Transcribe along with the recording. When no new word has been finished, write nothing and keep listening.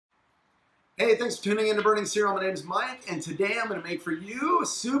Hey, thanks for tuning in to Burning Cereal. My name is Mike, and today I'm going to make for you a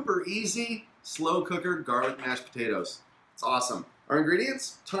super easy slow cooker garlic mashed potatoes. It's awesome. Our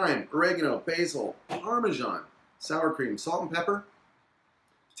ingredients: thyme, oregano, basil, Parmesan, sour cream, salt and pepper,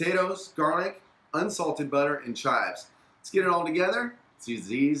 potatoes, garlic, unsalted butter, and chives. Let's get it all together. It's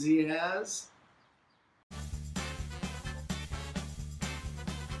as easy as...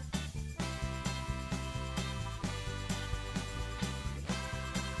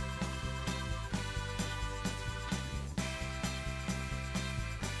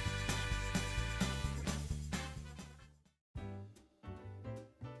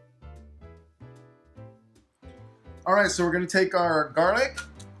 All right, so we're going to take our garlic,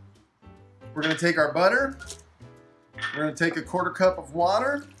 we're going to take our butter, we're going to take a 1/4 cup of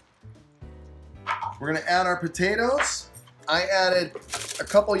water, we're going to add our potatoes. I added a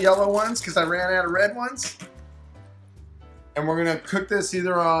couple yellow ones because I ran out of red ones. And we're going to cook this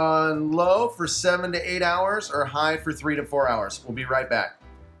either on low for 7 to 8 hours or high for 3 to 4 hours. We'll be right back.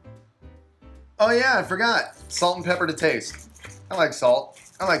 Oh yeah, I forgot. Salt and pepper to taste. I like salt.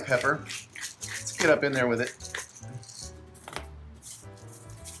 I like pepper. Let's get up in there with it.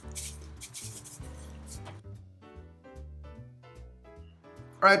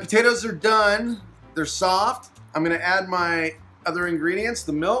 All right, potatoes are done. They're soft. I'm gonna add my other ingredients,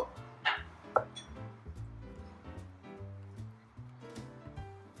 the milk,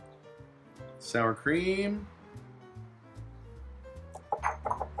 sour cream,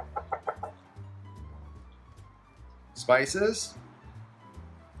 spices,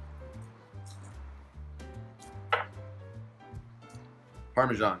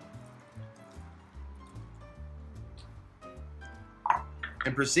 Parmesan,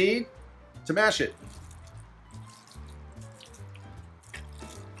 and proceed to mash it.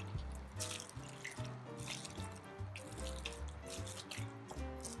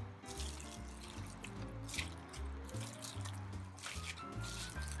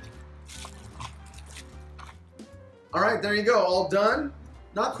 All right, there you go, all done.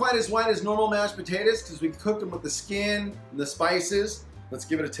 Not quite as white as normal mashed potatoes because we cooked them with the skin and the spices. Let's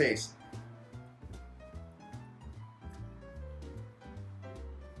give it a taste.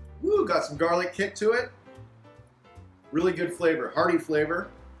 Woo, got some garlic kick to it. Really good flavor, hearty flavor.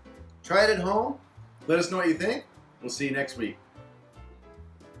 Try it at home. Let us know what you think. We'll see you next week.